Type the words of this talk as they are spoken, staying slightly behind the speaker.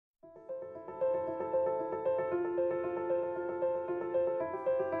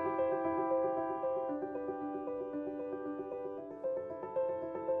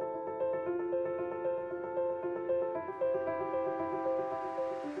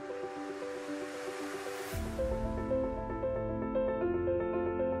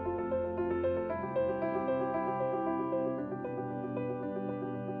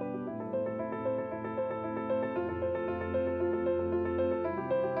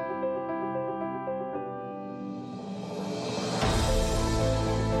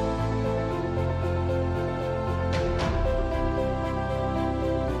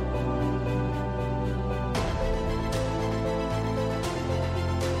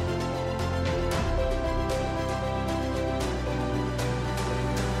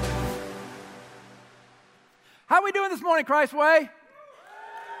How we doing this morning, Christ Way?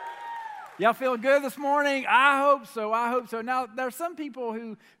 Y'all feel good this morning? I hope so. I hope so. Now, there are some people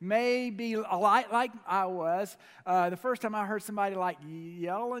who may be like I was. The first time I heard somebody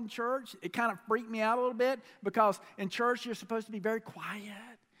yell in church, it kind of freaked me out a little bit because in church you're supposed to be very quiet.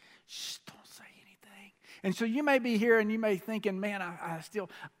 Shh, don't say anything. And so you may be here and you may be thinking, man,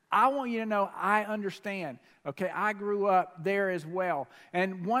 I want you to know I understand. Okay, I grew up there as well.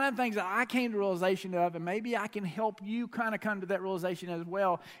 And one of the things that I came to the realization of, and maybe I can help you kind of come to that realization as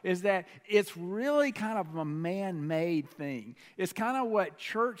well, is that it's really kind of a man-made thing. It's kind of what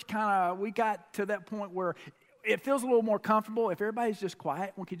church we got to that point where it feels a little more comfortable if everybody's just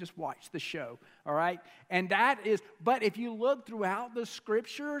quiet. We can just watch the show, all right? But if you look throughout the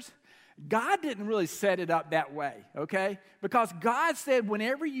scriptures, God didn't really set it up that way, okay? Because God said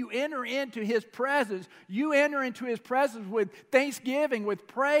whenever you enter into His presence, you enter into His presence with thanksgiving, with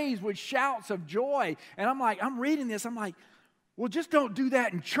praise, with shouts of joy. And I'm reading this, I'm like, well, just don't do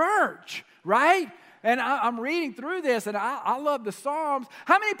that in church, right? And I'm reading through this, and I love the Psalms.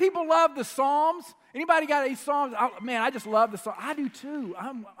 How many people love the Psalms? Anybody got any Psalms? I just love the Psalms. I do too.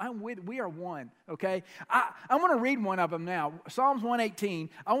 We are one, okay? I'm going to read one of them now. Psalms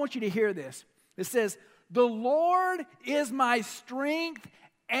 118. I want you to hear this. It says, "The Lord is my strength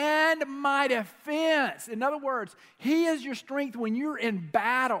and my defense." In other words, He is your strength when you're in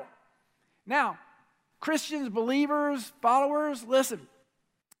battle. Now, Christians, believers, followers, listen.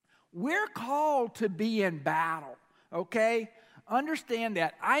 We're called to be in battle, okay? Understand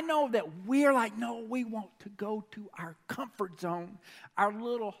that. I know that we're like, no, we want to go to our comfort zone, our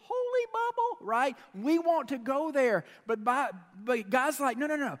little holy bubble, right? We want to go there. But God's like,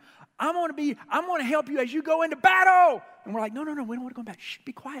 no. I'm going to help you as you go into battle. And we're like, no, we don't want to go back. Shh,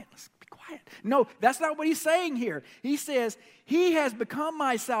 be quiet. Let's be quiet. No, that's not what He's saying here. He says, He has become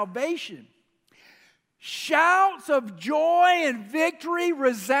my salvation. Shouts of joy and victory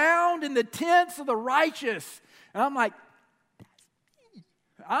resound in the tents of the righteous. And I'm like,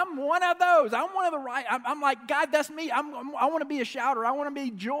 I'm one of those. I'm one of the right. I'm like, God, that's me. I want to be a shouter. I want to be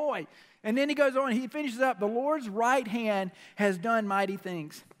joy. And then he goes on. He finishes up. The Lord's right hand has done mighty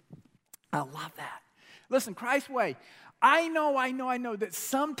things. I love that. Listen, Christ Way. I know that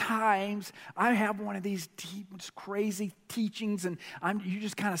sometimes I have one of these deep, crazy teachings, and you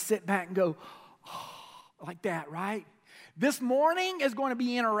just kind of sit back and go, oh, like that, right? This morning is going to be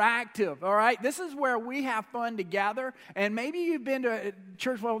interactive, all right? This is where we have fun together. And maybe you've been to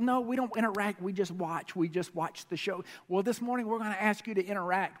church, well, no, we don't interact. We just watch. We just watch the show. Well, this morning we're going to ask you to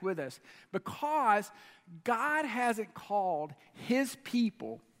interact with us because God hasn't called His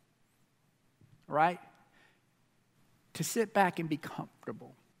people, right, to sit back and be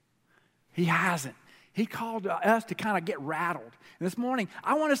comfortable. He hasn't. He called us to kind of get rattled. And this morning,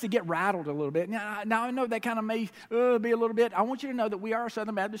 I want us to get rattled a little bit. Now I know that kind of may be a little bit. I want you to know that we are a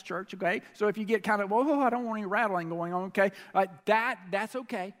Southern Baptist church, okay? So if you get kind of, I don't want any rattling going on, okay? That's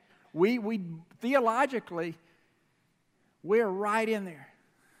okay. We theologically, we're right in there.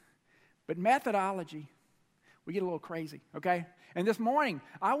 But methodology, we get a little crazy, okay? And this morning,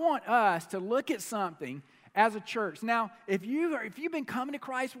 I want us to look at something as a church. Now, if you've been coming to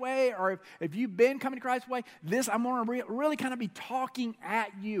Christ's Way, or if you've been coming to Christ's Way, I'm going to really kind of be talking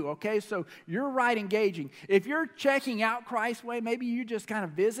at you, okay? So you're right engaging. If you're checking out Christ's Way, maybe you're just kind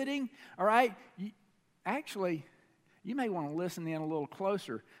of visiting, all right? You may want to listen in a little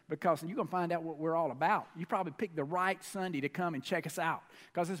closer because you're going to find out what we're all about. You probably picked the right Sunday to come and check us out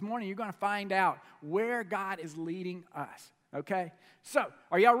because this morning you're going to find out where God is leading us, okay? So,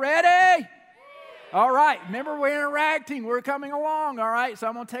 are y'all ready? All right, remember we're interacting, we're coming along, all right? So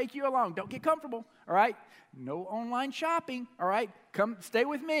I'm going to take you along. Don't get comfortable, all right? No online shopping, all right? Come stay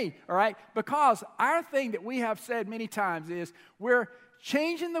with me, all right? Because our thing that we have said many times is we're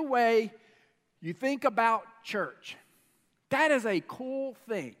changing the way you think about church. That is a cool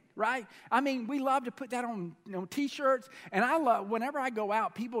thing, right? I mean, we love to put that on T-shirts, and I love, whenever I go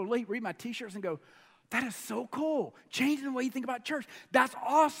out, people read my T-shirts and go, that is so cool. Changing the way you think about church. That's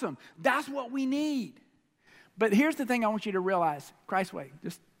awesome. That's what we need. But here's the thing I want you to realize. Christ's Way.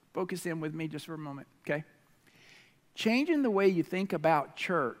 Just focus in with me just for a moment, okay? Changing the way you think about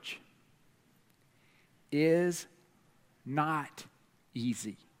church is not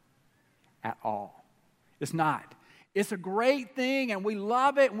easy at all. It's not. It's a great thing, and we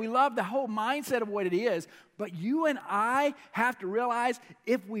love it, and we love the whole mindset of what it is. But you and I have to realize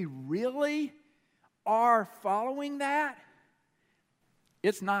if we really are following that,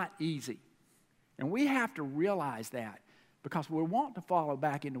 it's not easy. And we have to realize that because we want to follow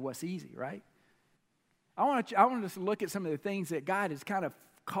back into what's easy, right? I want us to look at some of the things that God has kind of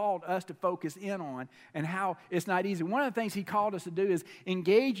called us to focus in on and how it's not easy. One of the things he called us to do is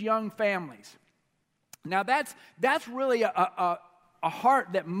engage young families. Now, that's really a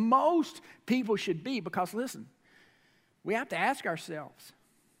heart that most people should be, because, listen, we have to ask ourselves,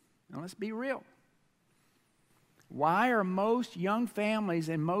 now let's be real, why are most young families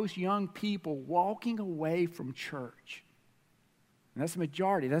and most young people walking away from church? And that's the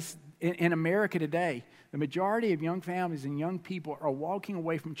majority. That's in America today. The majority of young families and young people are walking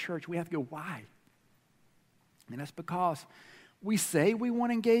away from church. We have to go, why? And that's because we say we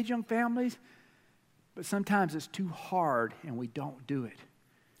want to engage young families, but sometimes it's too hard and we don't do it.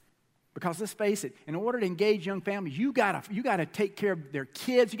 Because let's face it, in order to engage young families, you gotta take care of their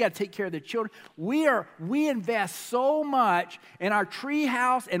kids. You gotta take care of their children. We invest so much in our tree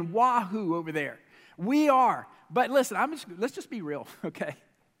house and Wahoo over there. We are. But listen, let's just be real, okay?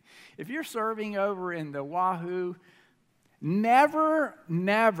 If you're serving over in the Wahoo, never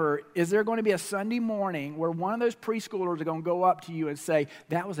is there going to be a Sunday morning where one of those preschoolers are going to go up to you and say,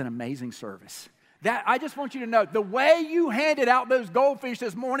 "That was an amazing service." That, I just want you to know, the way you handed out those goldfish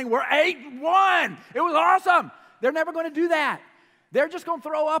this morning were 8-1. It was awesome. They're never going to do that. They're just going to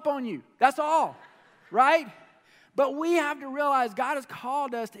throw up on you. That's all, right? But we have to realize God has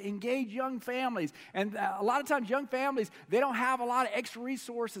called us to engage young families. And a lot of times young families, they don't have a lot of extra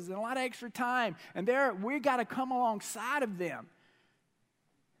resources and a lot of extra time. And we got to come alongside of them.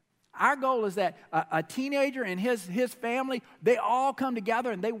 Our goal is that a teenager and his family, they all come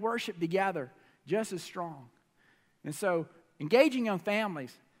together and they worship together just as strong. And so engaging young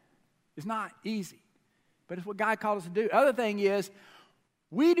families is not easy, but it's what God called us to do. Other thing is,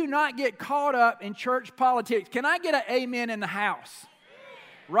 we do not get caught up in church politics. Can I get an amen in the house?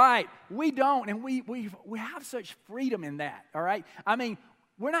 Right. We don't, and we have such freedom in that, all right? I mean,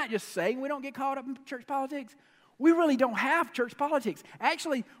 we're not just saying we don't get caught up in church politics. We really don't have church politics.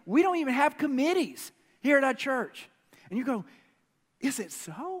 Actually, we don't even have committees here at our church. And you go, is it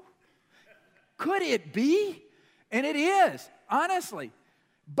so? Could it be? And it is, honestly.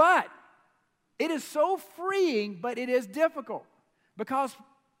 But it is so freeing, but it is difficult. Because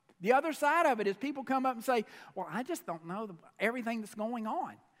the other side of it is people come up and say, well, I just don't know everything that's going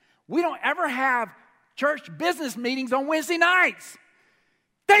on. We don't ever have church business meetings on Wednesday nights.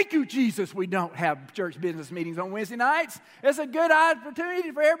 Thank you, Jesus, we don't have church business meetings on Wednesday nights. It's a good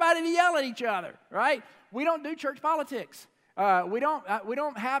opportunity for everybody to yell at each other, right? We don't do church politics. We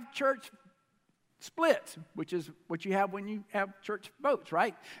don't have church splits, which is what you have when you have church votes,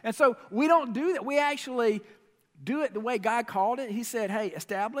 right? And so we don't do that. We actually do it the way God called it. He said, hey,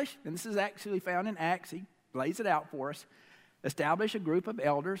 establish, and this is actually found in Acts. He lays it out for us. Establish a group of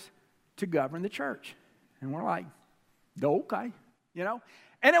elders to govern the church. And we're like, okay, you know?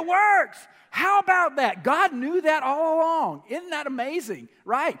 And it works. How about that? God knew that all along. Isn't that amazing?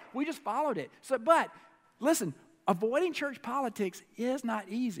 Right? We just followed it. So, but listen, avoiding church politics is not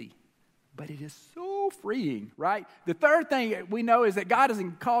easy. But it is so freeing, right? The third thing we know is that God has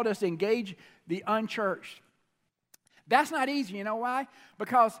called us to engage the unchurched. That's not easy. You know why?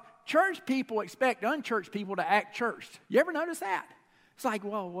 Because church people expect unchurched people to act churched. You ever notice that? It's like,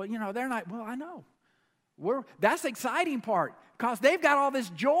 well, you know, they're not, well, I know. That's the exciting part, because they've got all this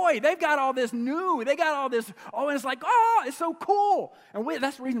joy. They've got all this new. They got all this, and it's like, oh, it's so cool. And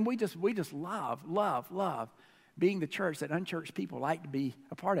that's the reason we just love being the church that unchurched people like to be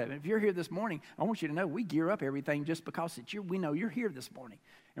a part of. And if you're here this morning, I want you to know we gear up everything just because we know you're here this morning.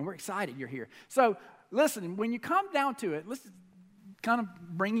 And we're excited you're here. So listen, when you come down to it, let's kind of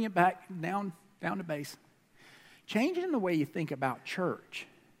bringing it back down to base. Changing the way you think about church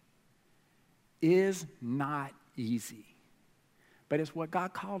is not easy. But it's what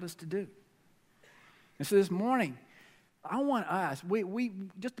God called us to do. And so this morning, I want us, we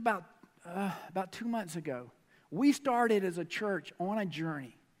just about 2 months ago, we started as a church on a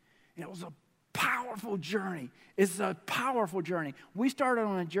journey. And it was a powerful journey. It's a powerful journey. We started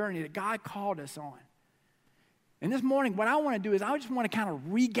on a journey that God called us on. And this morning, what I want to do is I just want to kind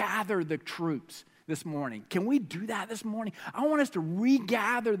of regather the troops this morning. Can we do that this morning? I want us to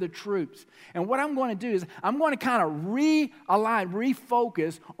regather the troops. And what I'm going to do is I'm going to kind of realign,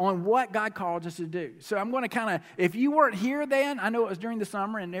 refocus on what God called us to do. So I'm going to kind of, if you weren't here then, I know it was during the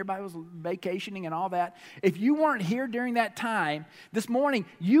summer and everybody was vacationing and all that. If you weren't here during that time, this morning,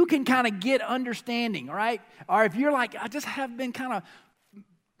 you can kind of get understanding, all right? Or if you're like, I just have been kind of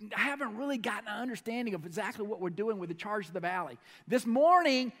haven't really gotten an understanding of exactly what we're doing with the Charge of the Valley. This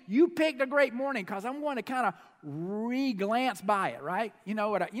morning, you picked a great morning because I'm going to kind of re-glance by it, right? You know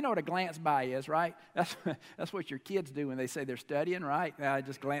what a glance by is, right? That's what your kids do when they say they're studying, right? I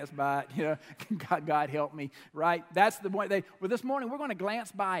just glance by it, God help me, right? That's the way well, this morning, we're going to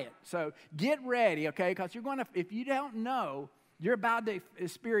glance by it. So get ready, okay? Because you're going to, if you don't know, you're about to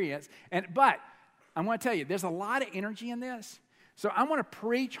experience. But I'm going to tell you, there's a lot of energy in this. So I'm going to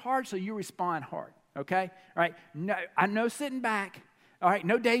preach hard so you respond hard, okay? All right, no sitting back. All right,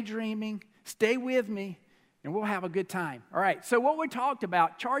 no daydreaming. Stay with me, and we'll have a good time. All right, so what we talked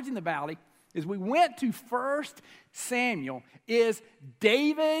about, Charging the Valley, is we went to 1 Samuel, is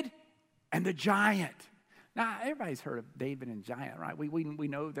David and the giant. Now, everybody's heard of David and giant, right? We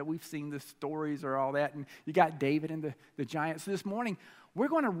know that we've seen the stories or all that, and you got David and the giant. So this morning, we're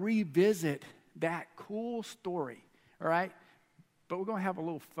going to revisit that cool story, all right? But we're going to have a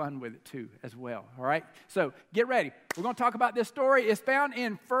little fun with it too as well, all right? So get ready. We're going to talk about this story. It's found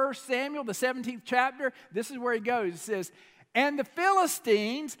in 1 Samuel, the 17th chapter. This is where it goes. It says, and the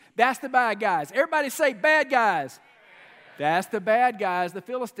Philistines, that's the bad guys. Everybody say bad guys. That's the bad guys, the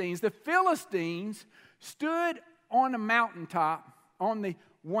Philistines. The Philistines stood on a mountaintop on the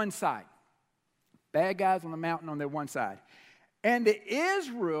one side. Bad guys on the mountain on their one side. And the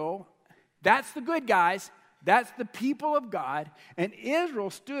Israel, that's the good guys. That's the people of God, and Israel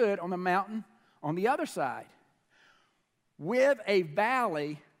stood on the mountain on the other side with a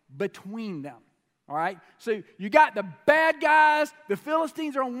valley between them, all right? So you got the bad guys, the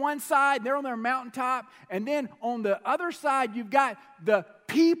Philistines are on one side, they're on their mountaintop, and then on the other side you've got the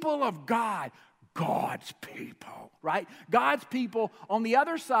people of God, God's people, right? God's people on the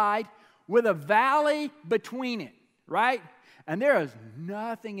other side with a valley between it, right? And there is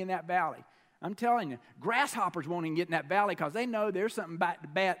nothing in that valley. I'm telling you, grasshoppers won't even get in that valley because they know there's something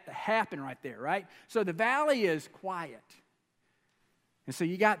bad to happen right there, right? So the valley is quiet. And so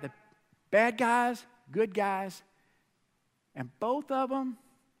you got the bad guys, good guys, and both of them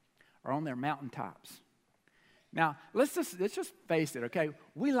are on their mountaintops. Now, let's just face it, okay?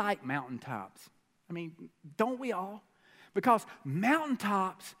 We like mountaintops. I mean, don't we all? Because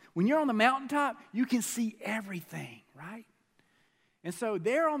mountaintops, when you're on the mountaintop, you can see everything, right? And so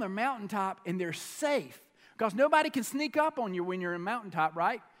they're on their mountaintop and they're safe because nobody can sneak up on you when you're in a mountaintop,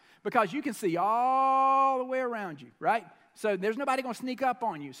 right? Because you can see all the way around you, right? So there's nobody going to sneak up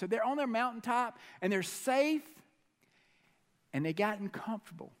on you. So they're on their mountaintop and they're safe and they gotten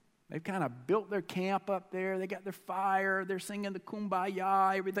comfortable. They've kind of built their camp up there. They got their fire. They're singing the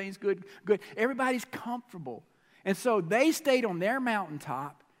kumbaya. Everything's good. Everybody's comfortable. And so they stayed on their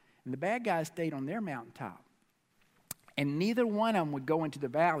mountaintop and the bad guys stayed on their mountaintop. And neither one of them would go into the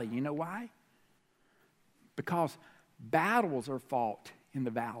valley. You know why? Because battles are fought in the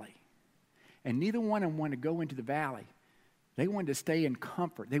valley. And neither one of them wanted to go into the valley. They wanted to stay in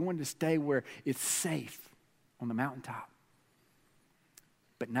comfort. They wanted to stay where it's safe on the mountaintop.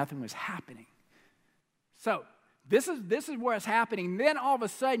 But nothing was happening. So this is where it's happening. Then all of a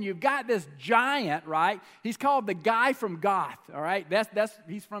sudden you've got this giant, right? He's called the guy from Goth, all right?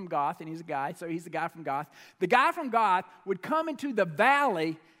 He's from Goth and he's a guy, so he's the guy from Goth. The guy from Goth would come into the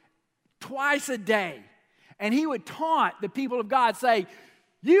valley twice a day. And he would taunt the people of God, say,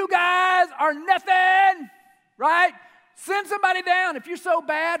 you guys are nothing, right? Send somebody down if you're so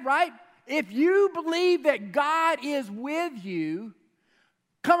bad, right? If you believe that God is with you,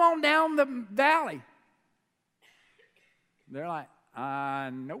 come on down the valley. They're like,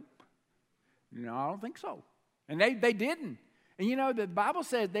 nope. No, I don't think so. And they didn't. And you know, the Bible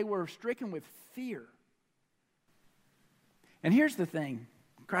says they were stricken with fear. And here's the thing,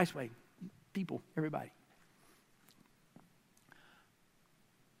 Christ way, people, everybody.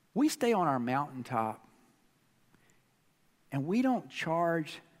 We stay on our mountaintop and we don't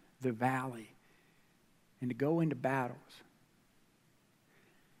charge the valley and to go into battles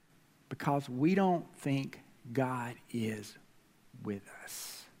because we don't think God is with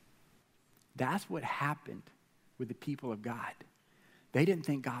us. That's what happened with the people of God. They didn't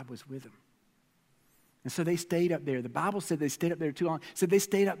think God was with them. And so they stayed up there. The Bible said they stayed up there too long. It said they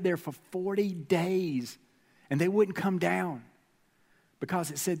stayed up there for 40 days and they wouldn't come down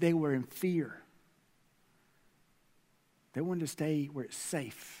because it said they were in fear. They wanted to stay where it's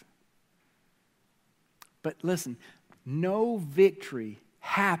safe. But listen, no victory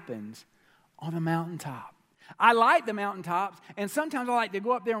happens on the mountaintop. I like the mountaintops, and sometimes I like to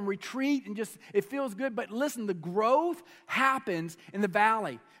go up there and retreat and just, it feels good. But listen, the growth happens in the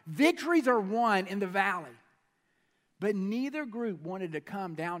valley. Victories are won in the valley. But neither group wanted to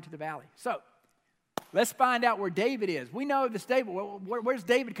come down to the valley. So let's find out where David is. We know this David. Where's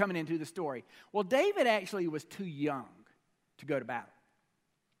David coming into the story? Well, David actually was too young to go to battle.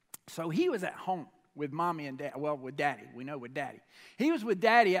 So he was at home with mommy and dad. Well, with daddy. We know with daddy. He was with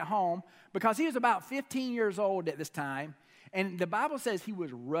daddy at home because he was about 15 years old at this time. And the Bible says he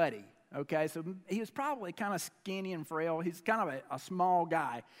was ruddy. Okay, so he was probably kind of skinny and frail. He's kind of a small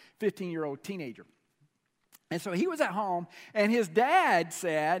guy, 15-year-old teenager. And so he was at home, and his dad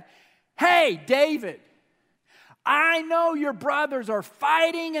said, "Hey, David, I know your brothers are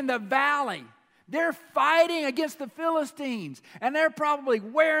fighting in the valley. They're fighting against the Philistines, and they're probably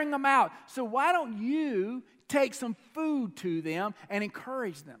wearing them out. So why don't you take some food to them and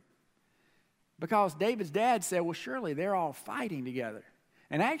encourage them?" Because David's dad said, well, surely they're all fighting together.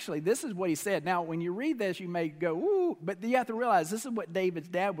 And actually, this is what he said. Now, when you read this, you may go, ooh, but you have to realize this is what David's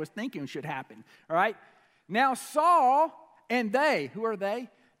dad was thinking should happen. All right? Now, Saul and they, who are they?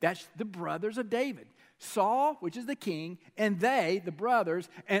 That's the brothers of David. Saul, which is the king, and they, the brothers,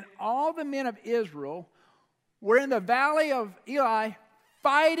 and all the men of Israel were in the valley of Eli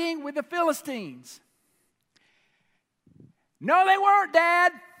fighting with the Philistines. No, they weren't,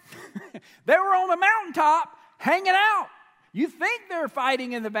 Dad. They were on the mountaintop hanging out. You think they're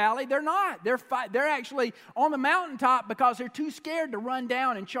fighting in the valley. They're not. They're actually on the mountaintop because they're too scared to run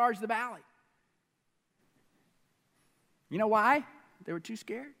down and charge the valley. You know why they were too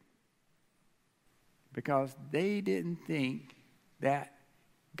scared? Because they didn't think that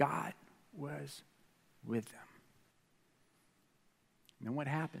God was with them. And then what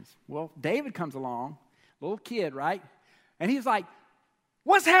happens? Well, David comes along, little kid, right? And he's like,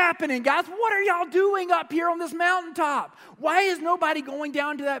 "What's happening, guys? What are y'all doing up here on this mountaintop? Why is nobody going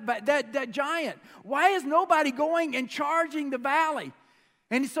down to that giant? Why is nobody going and charging the valley?"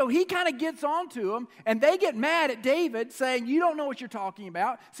 And so he kind of gets onto them, and they get mad at David, saying, "You don't know what you're talking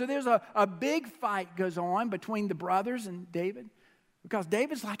about." So there's a big fight goes on between the brothers and David. Because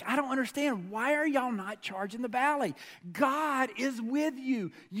David's like, "I don't understand. Why are y'all not charging the valley? God is with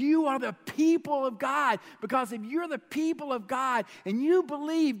you. You are the people of God. Because if you're the people of God and you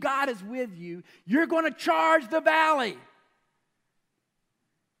believe God is with you, you're going to charge the valley."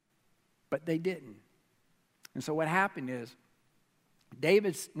 But they didn't. And so what happened is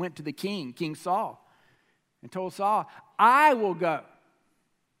David went to the king, King Saul, and told Saul, "I will go."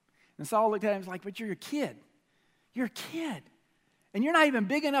 And Saul looked at him and was like, "But you're a kid. You're a kid. And you're not even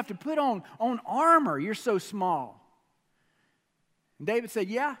big enough to put on armor. You're so small." And David said,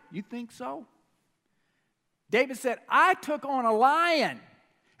 "Yeah, you think so?" David said, "I took on a lion."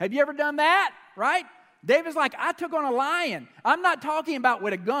 Have you ever done that? Right? David's like, "I took on a lion." I'm not talking about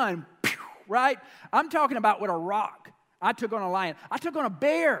with a gun, right? I'm talking about with a rock. I took on a lion. I took on a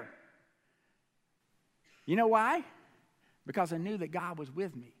bear. You know why? Because I knew that God was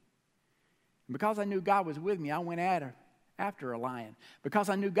with me. And because I knew God was with me, I went after a lion. Because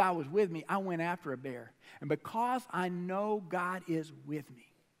I knew God was with me, I went after a bear. And because I know God is with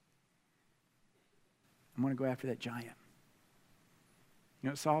me, I'm going to go after that giant. You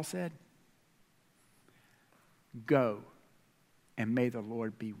know what Saul said? "Go, and may the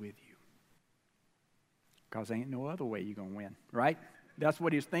Lord be with you." Because there ain't no other way you're going to win, right? That's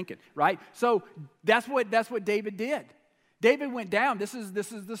what he was thinking, right? So that's what David did. David went down. This is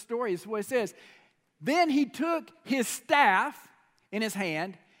the story. This is what it says. Then he took his staff in his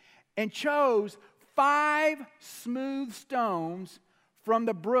hand and chose 5 smooth stones from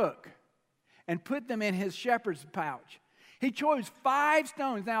the brook and put them in his shepherd's pouch. He chose 5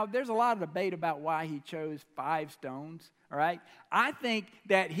 stones. Now, there's a lot of debate about why he chose 5 stones, all right? I think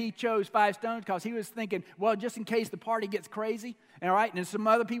that he chose 5 stones because he was thinking, well, just in case the party gets crazy, all right, and some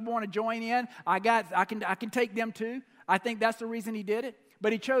other people want to join in, I can take them too. I think that's the reason he did it.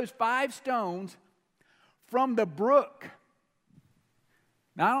 But he chose 5 stones from the brook.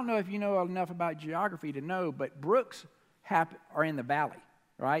 Now, I don't know if you know enough about geography to know, but brooks are in the valley,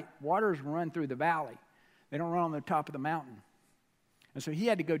 right? Waters run through the valley. They don't run on the top of the mountain. And so he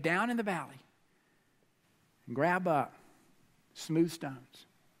had to go down in the valley and grab up smooth stones.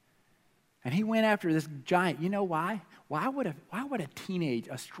 And he went after this giant. You know why? Why would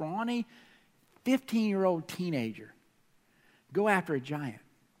a scrawny 15-year-old teenager go after a giant?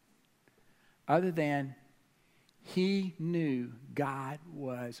 Other than he knew God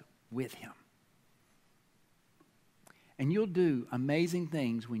was with him. And you'll do amazing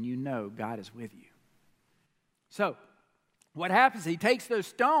things when you know God is with you. So, what happens, he takes those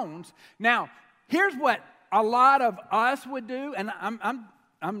stones. Now, here's what a lot of us would do, and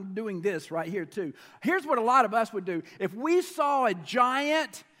I'm doing this right here too. Here's what a lot of us would do. If we saw a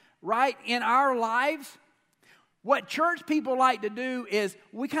giant right in our lives, What church people like to do is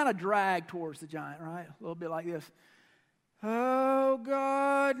we kind of drag towards the giant, right? A little bit like this. Oh,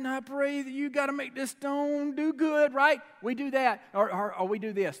 God, and I pray that you got to make this stone do good, right? We do that. Or we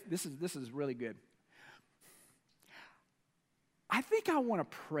do this. This is really good. I think I want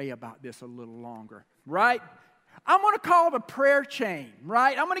to pray about this a little longer, right? I'm going to call the prayer chain,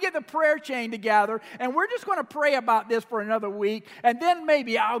 right? I'm going to get the prayer chain together, and we're just going to pray about this for another week, and then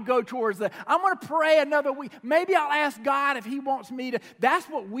maybe I'll go towards I'm going to pray another week. Maybe I'll ask God if He wants me to. That's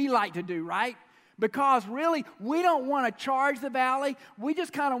what we like to do, right? Because really, we don't want to charge the valley. We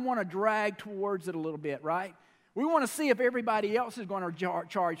just kind of want to drag towards it a little bit, right? We want to see if everybody else is going to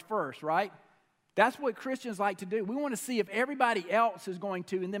charge first, right? That's what Christians like to do. We want to see if everybody else is going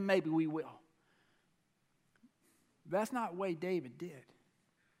to, and then maybe we will. That's not the way David did.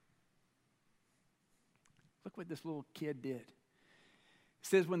 Look what this little kid did. It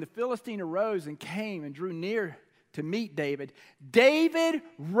says, when the Philistine arose and came and drew near to meet David, David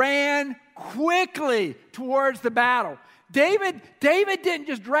ran quickly towards the battle. David didn't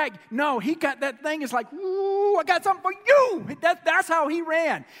just drag. No, he got that thing. It's like, ooh, I got something for you. That's how he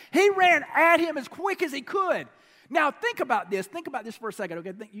ran. He ran at him as quick as he could. Now, think about this. Think about this for a second,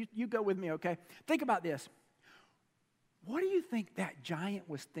 okay? You go with me, okay? Think about this. What do you think that giant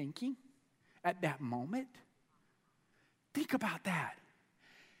was thinking at that moment? Think about that.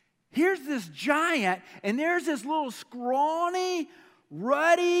 Here's this giant, and there's this little scrawny,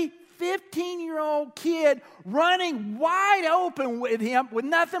 ruddy, 15-year-old kid running wide open with him with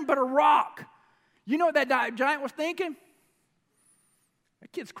nothing but a rock. You know what that giant was thinking?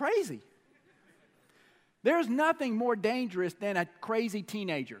 That kid's crazy. There's nothing more dangerous than a crazy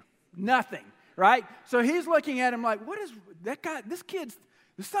teenager. Nothing. Right? So he's looking at him like, what is that guy? This kid's,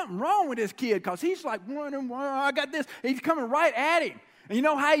 there's something wrong with this kid because he's like, I got this. He's coming right at him. And you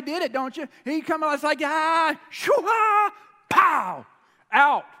know how he did it, don't you? He come out, it's like, shoo-ha, pow,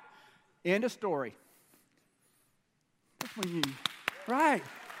 out. End of story. That's when you, right.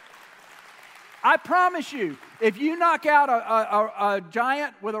 I promise you, if you knock out a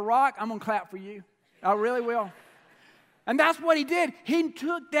giant with a rock, I'm going to clap for you. I really will. And that's what he did. He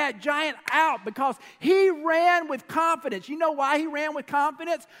took that giant out because he ran with confidence. You know why he ran with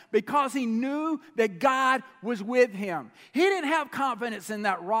confidence? Because he knew that God was with him. He didn't have confidence in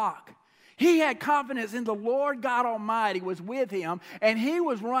that rock. He had confidence in the Lord God Almighty was with him, and he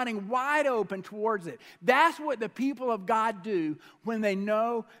was running wide open towards it. That's what the people of God do when they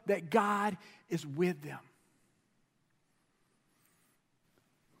know that God is with them.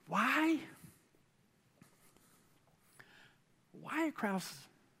 Why? Why across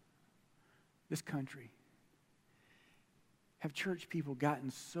this country have church people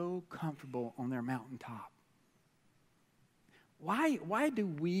gotten so comfortable on their mountaintop? Why do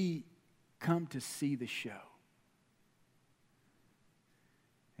we come to see the show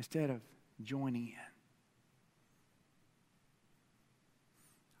instead of joining in?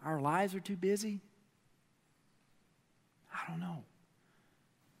 Our lives are too busy? I don't know.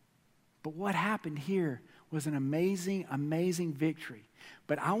 But what happened here was an amazing, amazing victory.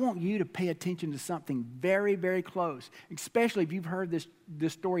 But I want you to pay attention to something very, very close, especially if you've heard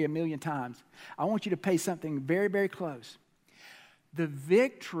this story a million times. I want you to pay something very, very close. The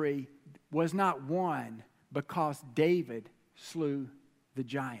victory was not won because David slew the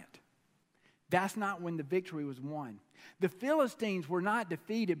giant. That's not when the victory was won. The Philistines were not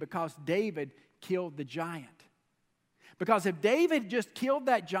defeated because David killed the giant. Because if David just killed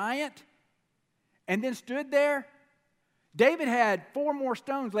that giant and then stood there, David had 4 more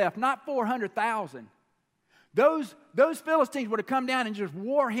stones left, not 400,000. Those Philistines would have come down and just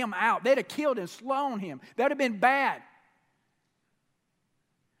wore him out. They'd have killed and slain him. That would have been bad.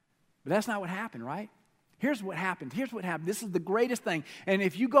 But that's not what happened, right? Here's what happened. This is the greatest thing. And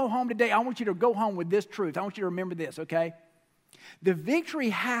if you go home today, I want you to go home with this truth. I want you to remember this, okay? The victory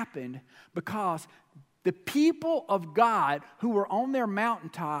happened because the people of God who were on their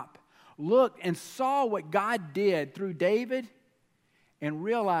mountaintop looked and saw what God did through David and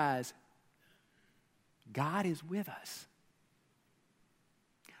realized God is with us.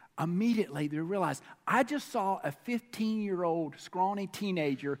 Immediately they realized, I just saw a 15-year-old scrawny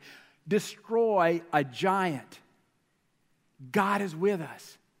teenager destroy a giant. God is with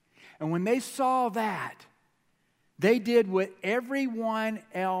us. And when they saw that, they did what everyone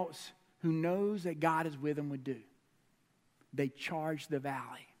else who knows that God is with them would do. They charged the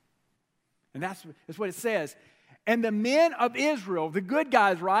valley. And that's what it says. And the men of Israel, the good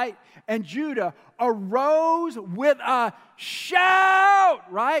guys, right, and Judah arose with a shout.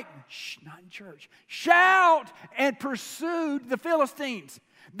 right? Shh, not in church. Shout and pursued the Philistines.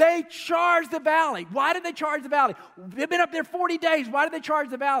 They charged the valley. Why did they charge the valley? They've been up there 40 days. Why did they charge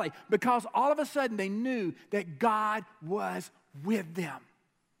the valley? Because all of a sudden they knew that God was with them.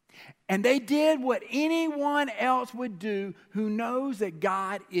 And they did what anyone else would do who knows that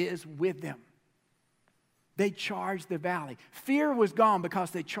God is with them. They charged the valley. Fear was gone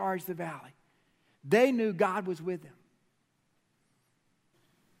because they charged the valley. They knew God was with them.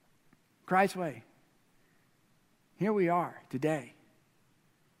 Christ's way. Here we are today.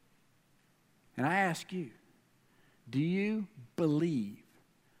 And I ask you, do you believe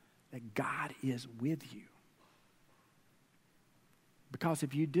that God is with you? Because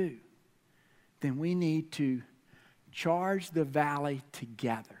if you do, then we need to charge the valley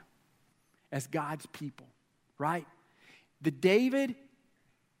together as God's people, right? David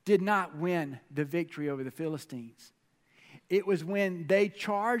did not win the victory over the Philistines. It was when they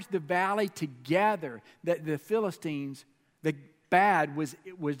charged the valley together that the Philistines, the bad, was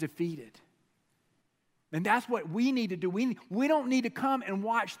defeated. And that's what we need to do. We don't need to come and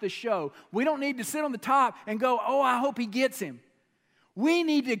watch the show. We don't need to sit on the top and go, oh, I hope he gets him. We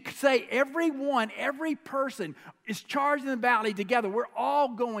need to say every person is charged in the valley together. We're all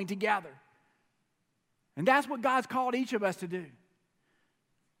going together. And that's what God's called each of us to do.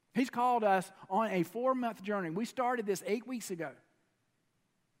 He's called us on a 4-month journey. We started this 8 weeks ago.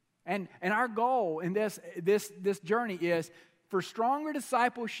 And our goal in this journey is for stronger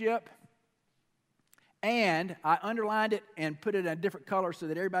discipleship, and I underlined it and put it in a different color so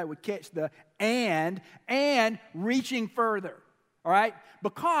that everybody would catch the and reaching further. All right?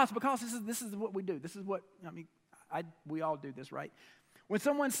 Because this is what we do. This is what, we all do this, right? When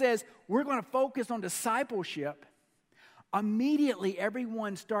someone says, we're going to focus on discipleship, immediately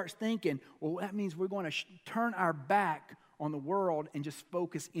everyone starts thinking, well, that means we're going to turn our back on the world and just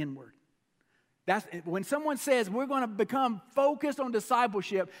focus inward. That's when someone says we're going to become focused on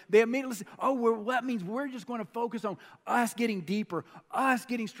discipleship, they immediately say, oh, that means we're just going to focus on us getting deeper, us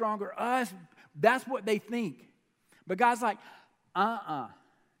getting stronger, us. That's what they think. But God's like,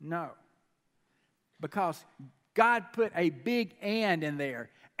 no. Because God put a big and in there,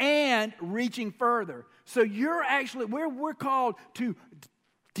 and reaching further. So you're actually, we're called to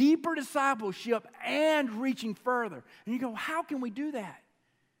deeper discipleship and reaching further. And you go, how can we do that?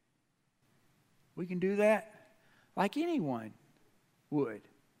 We can do that like anyone would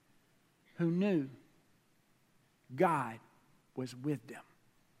who knew God was with them.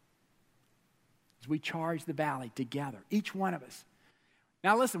 As we charge the valley together, each one of us.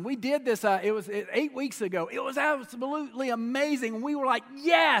 Now listen, we did this, it was 8 weeks ago. It was absolutely amazing. We were like,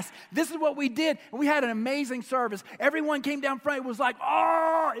 yes, this is what we did. And we had an amazing service. Everyone came down front. It was like,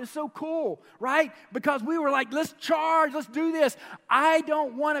 oh, it's so cool, right? Because we were like, let's charge, let's do this. I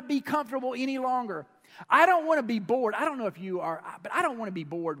don't want to be comfortable any longer. I don't want to be bored. I don't know if you are, but I don't want to be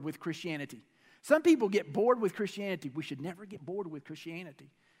bored with Christianity. Some people get bored with Christianity. We should never get bored with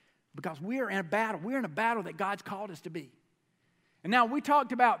Christianity because we are in a battle. We're in a battle that God's called us to be. And now we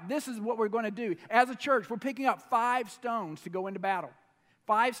talked about this is what we're going to do. As a church, we're picking up 5 stones to go into battle.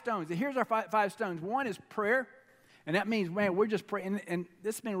 5 stones. And here's our 5 stones. One is prayer. And that means, man, we're just praying. And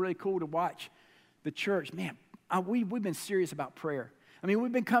this has been really cool to watch the church. Man, we've been serious about prayer. I mean,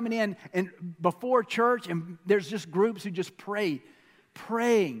 we've been coming in and before church, and there's just groups who just praying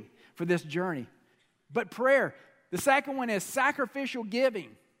for this journey. But prayer. The second one is sacrificial giving,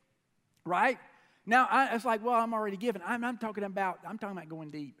 right? Now, it's like, well, I'm already giving. I'm talking about going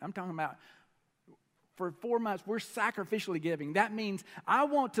deep. I'm talking about for 4 months, we're sacrificially giving. That means I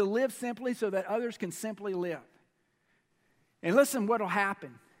want to live simply so that others can simply live. And listen, what will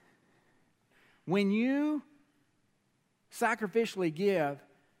happen. When you sacrificially give,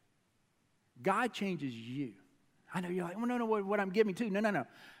 God changes you. I know you're like, well, no, what I'm giving to. No.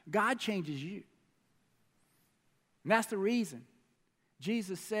 God changes you. And that's the reason.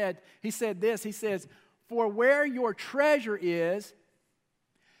 Jesus said this, he says, for where your treasure is,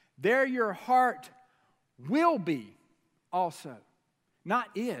 there your heart will be also. Not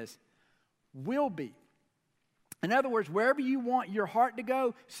is, will be. In other words, wherever you want your heart to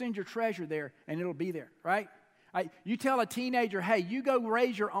go, send your treasure there and it'll be there, right? You tell a teenager, hey, you go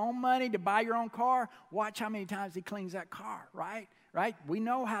raise your own money to buy your own car, watch how many times he cleans that car, right? We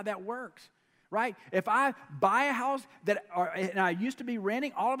know how that works. Right? If I buy a house and I used to be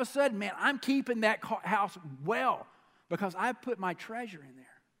renting, all of a sudden, man, I'm keeping that house well because I put my treasure in there.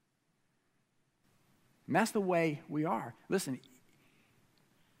 And that's the way we are. Listen,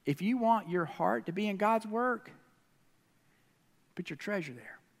 if you want your heart to be in God's work, put your treasure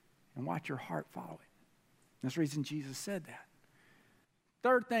there and watch your heart follow it. That's the reason Jesus said that.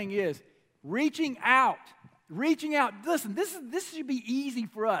 Third thing is reaching out. Reaching out. Listen, this should be easy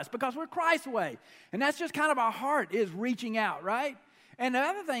for us because we're Christ's way. And that's just kind of our heart is reaching out, right? And the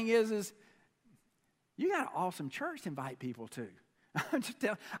other thing is you got an awesome church to invite people to.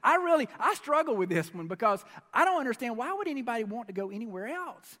 I struggle with this one because I don't understand why would anybody want to go anywhere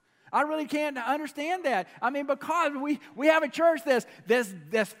else. I really can't understand that. I mean, because we have a church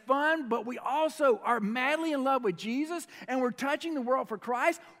that's fun, but we also are madly in love with Jesus, and we're touching the world for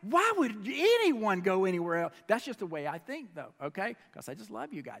Christ. Why would anyone go anywhere else? That's just the way I think, though, okay? Because I just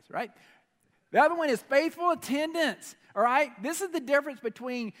love you guys, right? The other one is faithful attendance, all right? This is the difference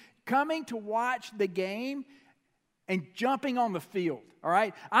between coming to watch the game and jumping on the field, all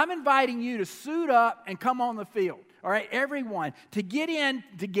right? I'm inviting you to suit up and come on the field. All right, everyone, to get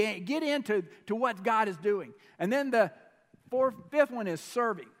into what God is doing. And then the fifth one is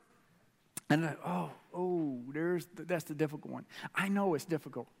serving. And that's the difficult one. I know it's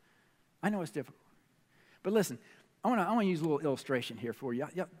difficult. But listen, I want to use a little illustration here for you.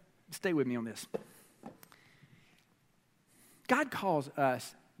 Stay with me on this. God calls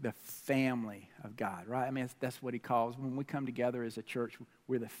us the family of God, right? I mean, that's what he calls. When we come together as a church,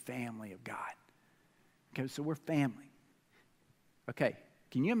 we're the family of God. Okay, so we're family. Okay,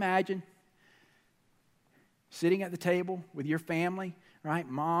 can you imagine sitting at the table with your family, right?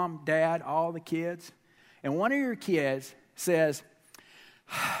 Mom, dad, all the kids, and one of your kids says,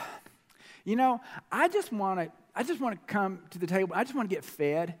 I just want to come to the table. I just want to get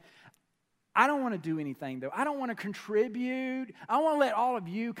fed. I don't want to do anything, though. I don't want to contribute. I want to let all of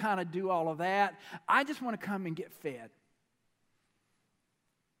you kind of do all of that. I just want to come and get fed.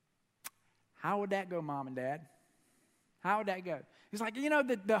 How would that go, Mom and Dad? How would that go? He's like,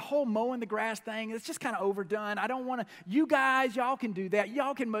 the whole mowing the grass thing, it's just kind of overdone. I don't want to, you guys, y'all can do that.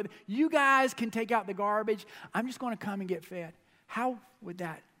 Y'all can mow, you guys can take out the garbage. I'm just going to come and get fed. How would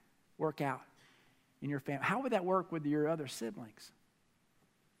that work out in your family? How would that work with your other siblings?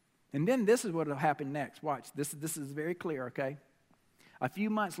 And then this is what will happen next. Watch, this is very clear, okay? A few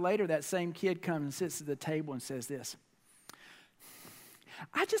months later, that same kid comes and sits at the table and says this.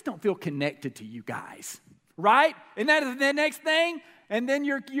 I just don't feel connected to you guys, right? And that is the next thing. And then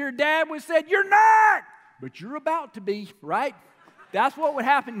your dad would say, you're not, but you're about to be, right? That's what would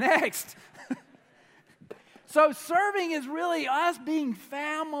happen next. So serving is really us being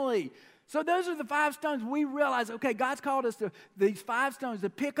family. So those are the 5 stones we realize, okay, God's called us to these 5 stones to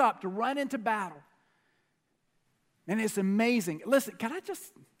pick up, to run into battle. And it's amazing. Listen, can I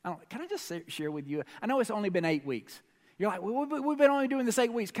just share with you? I know it's only been 8 weeks. You're like, well, we've been only doing this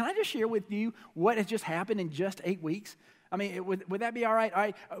 8 weeks. Can I just share with you what has just happened in just 8 weeks? I mean, would that be all right? All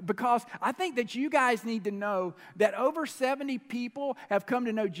right? Because I think that you guys need to know that over 70 people have come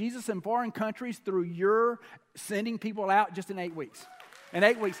to know Jesus in foreign countries through your sending people out just in 8 weeks. In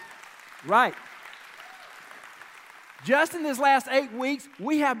 8 weeks. Right. Just in this last 8 weeks,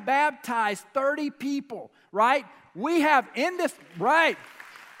 we have baptized 30 people, right? We have in this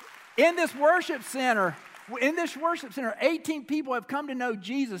worship center, 18 people have come to know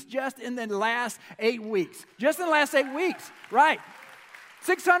Jesus just in the last 8 weeks. Just in the last 8 weeks, right?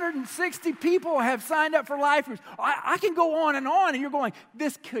 660 people have signed up for life groups. I can go on, and you're going,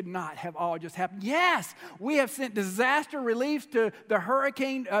 this could not have all just happened. Yes, we have sent disaster reliefs to the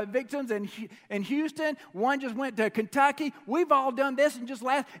hurricane victims in Houston. One just went to Kentucky. We've all done this and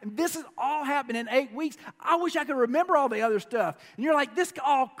this has all happened in 8 weeks. I wish I could remember all the other stuff. And you're like, this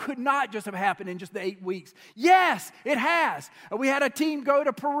all could not just have happened in just the 8 weeks. Yes, it has. We had a team go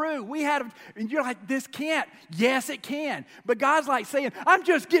to Peru. And you're like, this can't. Yes, it can. But God's like saying, I'm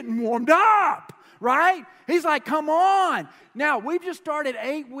just getting warmed up, right? He's like, come on. Now, we've just started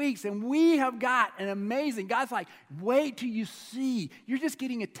 8 weeks, and we have got an amazing, God's like, wait till you see. You're just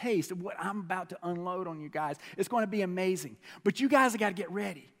getting a taste of what I'm about to unload on you guys. It's going to be amazing. But you guys have got to get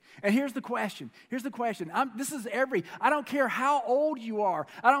ready. And here's the question. I don't care how old you are.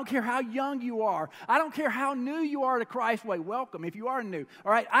 I don't care how young you are. I don't care how new you are to Christ's way. Welcome if you are new.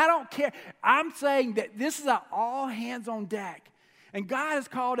 All right? I don't care. I'm saying that this is an all hands on deck. And God has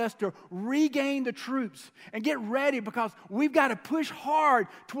called us to regain the troops and get ready because we've got to push hard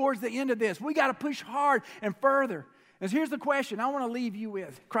towards the end of this. We've got to push hard and further. And here's the question I want to leave you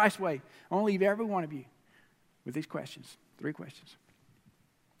with, Christ's way. I want to leave every one of you with these questions, 3 questions.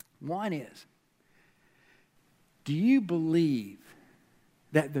 One is, do you believe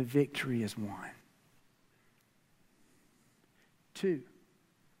that the victory is won? 2,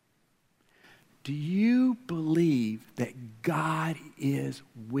 do you believe that God is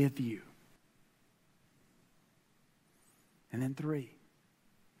with you? And then 3,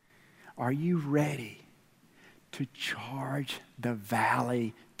 are you ready to charge the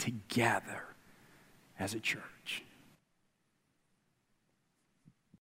valley together as a church.